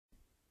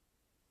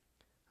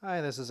Hi,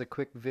 this is a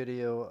quick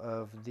video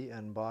of the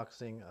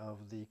unboxing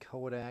of the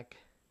Kodak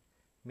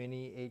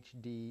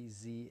MiniHD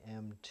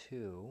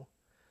ZM2.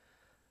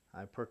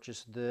 I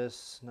purchased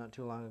this not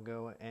too long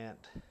ago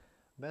at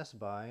Best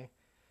Buy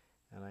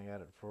and I got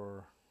it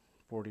for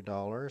 $40,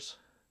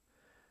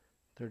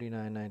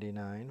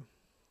 $39.99,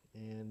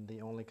 and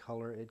the only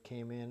color it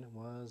came in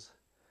was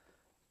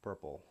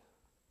purple.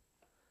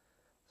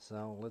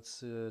 So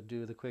let's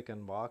do the quick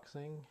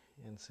unboxing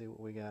and see what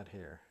we got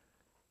here.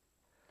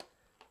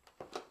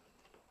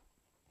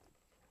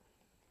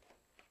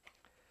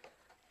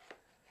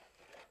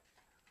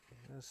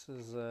 This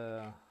is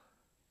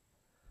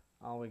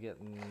all we get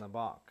in the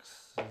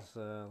box. This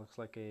looks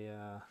like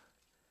a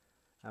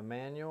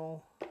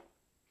manual,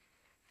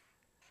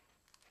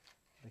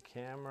 the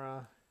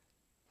camera,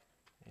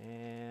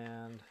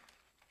 and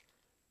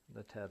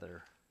the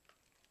tether.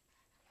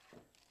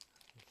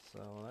 So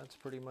that's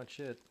pretty much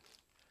it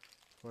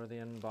for the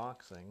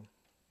unboxing.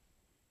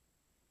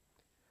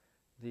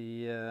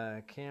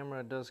 The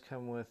camera does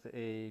come with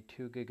a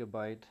 2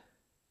 GB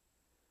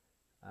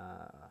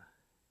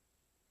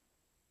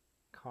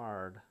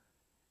card,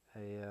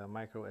 a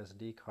micro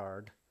SD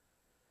card.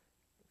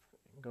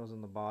 It goes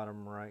in the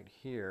bottom right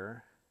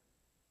here,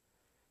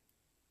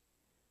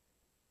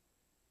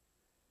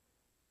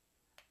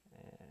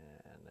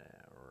 and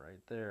right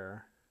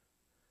there.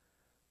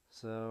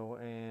 So,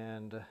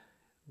 and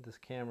this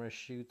camera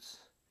shoots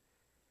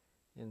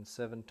in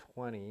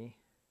 720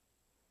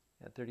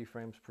 at 30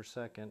 frames per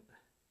second.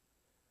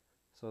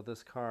 So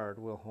this card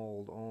will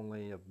hold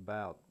only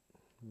about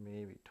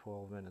maybe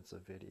 12 minutes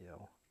of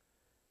video.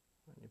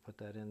 When you put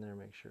that in there,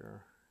 make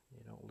sure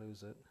you don't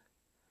lose it.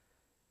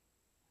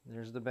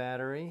 There's the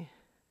battery,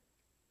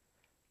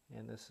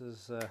 and this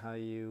is how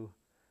you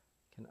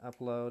can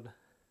upload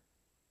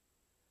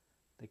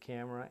the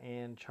camera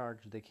and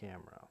charge the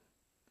camera.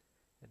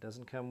 It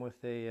doesn't come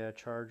with a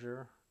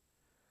charger.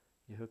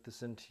 You hook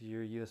this into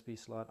your USB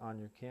slot on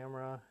your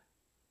camera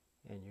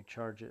and you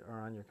charge it, or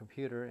on your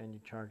computer, and you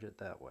charge it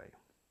that way.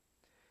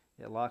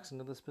 It locks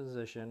into this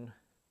position.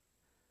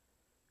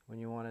 When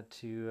you want it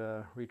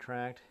to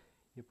retract,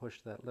 you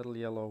push that little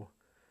yellow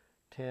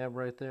tab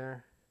right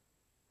there.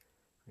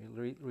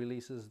 It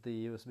releases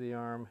the USB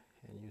arm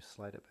and you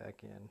slide it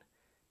back in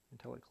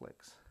until it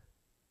clicks.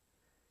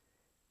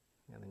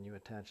 And then you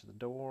attach the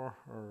door,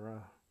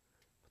 or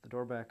put the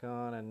door back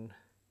on, and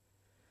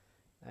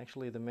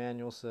actually the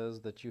manual says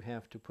that you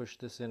have to push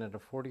this in at a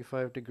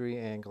 45-degree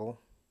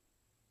angle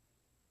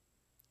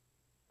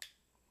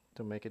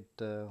to make it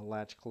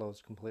latch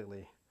closed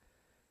completely,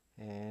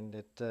 and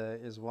it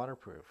is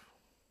waterproof.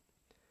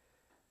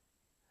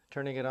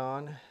 Turning it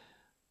on,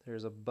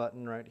 there's a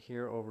button right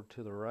here over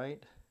to the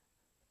right,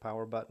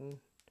 power button.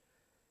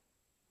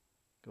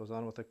 Goes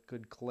on with a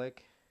good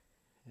click,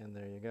 and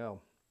there you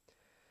go.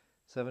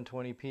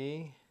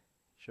 720p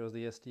shows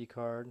the SD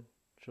card,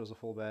 shows a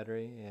full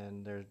battery,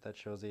 and that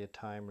shows the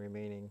time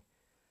remaining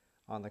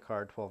on the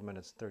card, 12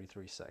 minutes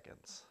 33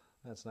 seconds.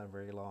 That's not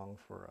very long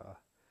for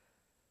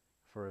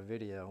a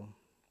video.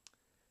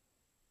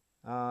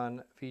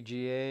 On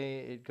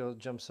VGA, it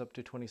jumps up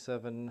to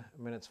 27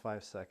 minutes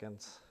 5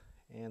 seconds,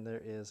 and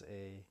there is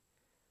a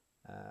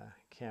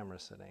camera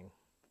setting.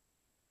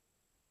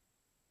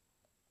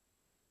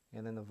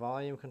 And then the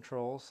volume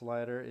control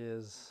slider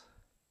is,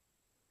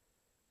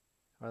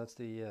 that's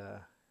the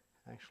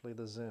actually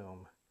the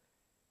zoom.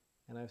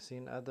 And I've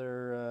seen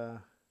other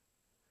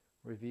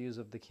reviews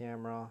of the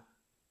camera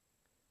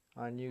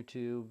on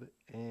YouTube,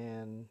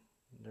 and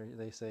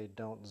they say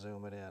don't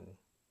zoom it in.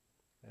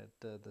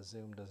 The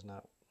zoom does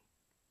not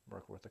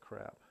work worth a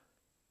crap.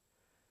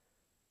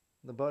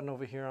 The button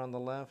over here on the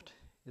left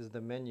is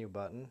the menu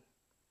button,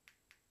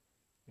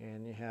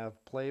 and you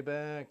have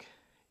playback.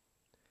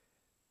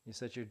 You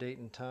set your date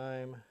and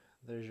time.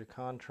 There's your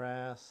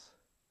contrast.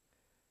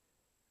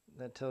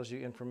 That tells you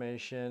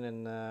information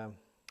and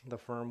the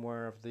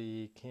firmware of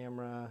the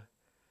camera.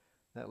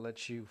 That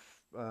lets you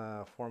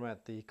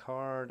format the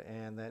card,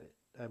 and that,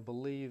 I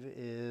believe,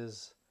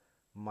 is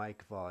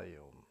mic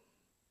volume.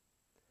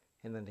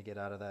 And then to get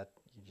out of that,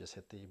 you just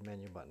hit the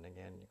menu button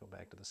again. You go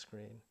back to the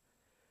screen.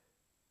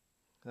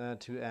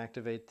 To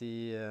activate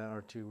the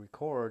or to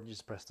record, you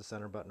just press the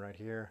center button right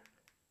here.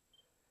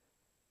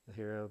 You'll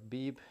hear a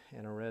beep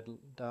and a red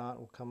dot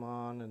will come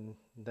on, and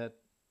that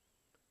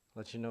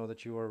lets you know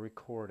that you are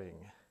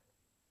recording.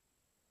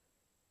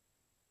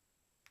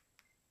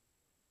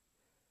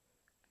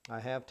 I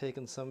have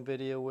taken some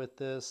video with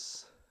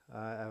this.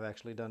 I've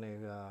actually done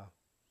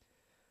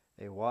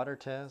a water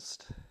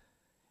test,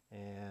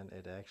 and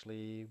it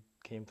actually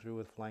came through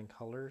with flying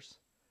colors.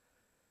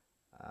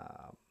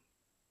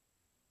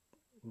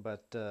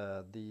 But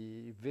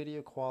the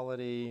video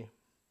quality,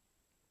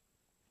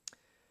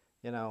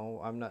 you know,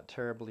 I'm not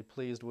terribly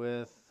pleased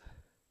with.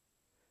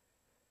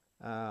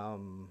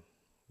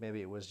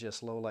 Maybe it was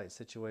just low light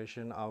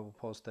situation. I'll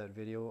post that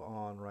video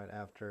on right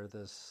after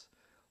this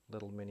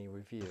little mini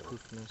review.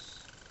 Proofness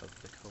of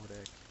the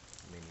Kodak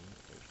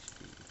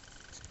MiniHD.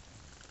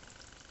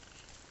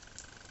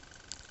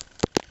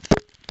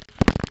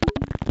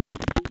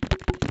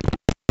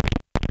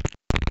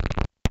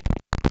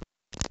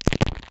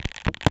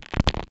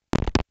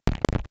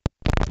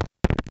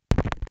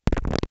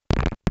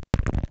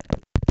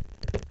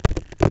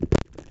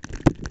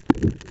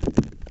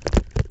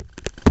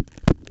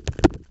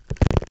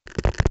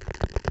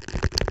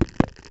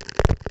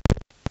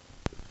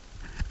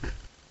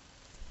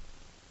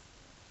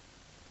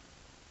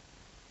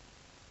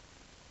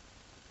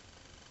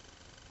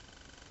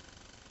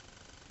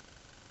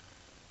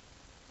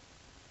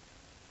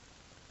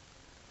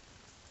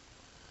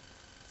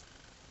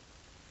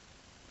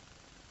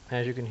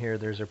 As you can hear,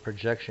 there's a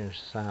projection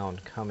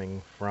sound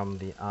coming from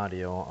the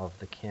audio of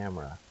the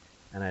camera,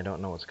 and I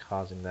don't know what's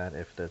causing that,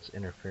 if that's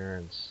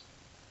interference.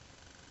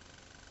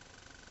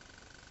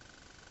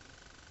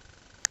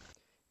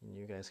 And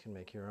you guys can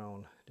make your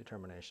own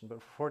determination.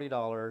 But for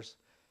 $40,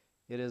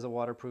 it is a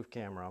waterproof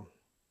camera.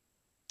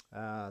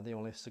 The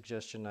only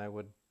suggestion I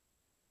would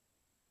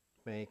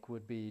make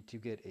would be to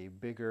get a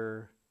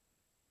bigger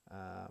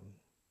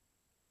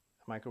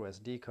micro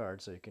SD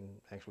card so you can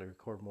actually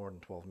record more than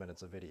 12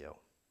 minutes of video.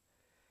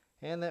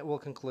 And that will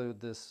conclude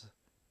this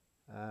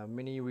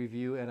mini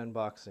review and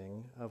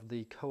unboxing of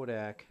the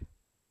Kodak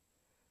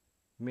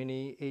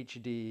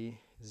MiniHD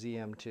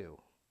ZM2.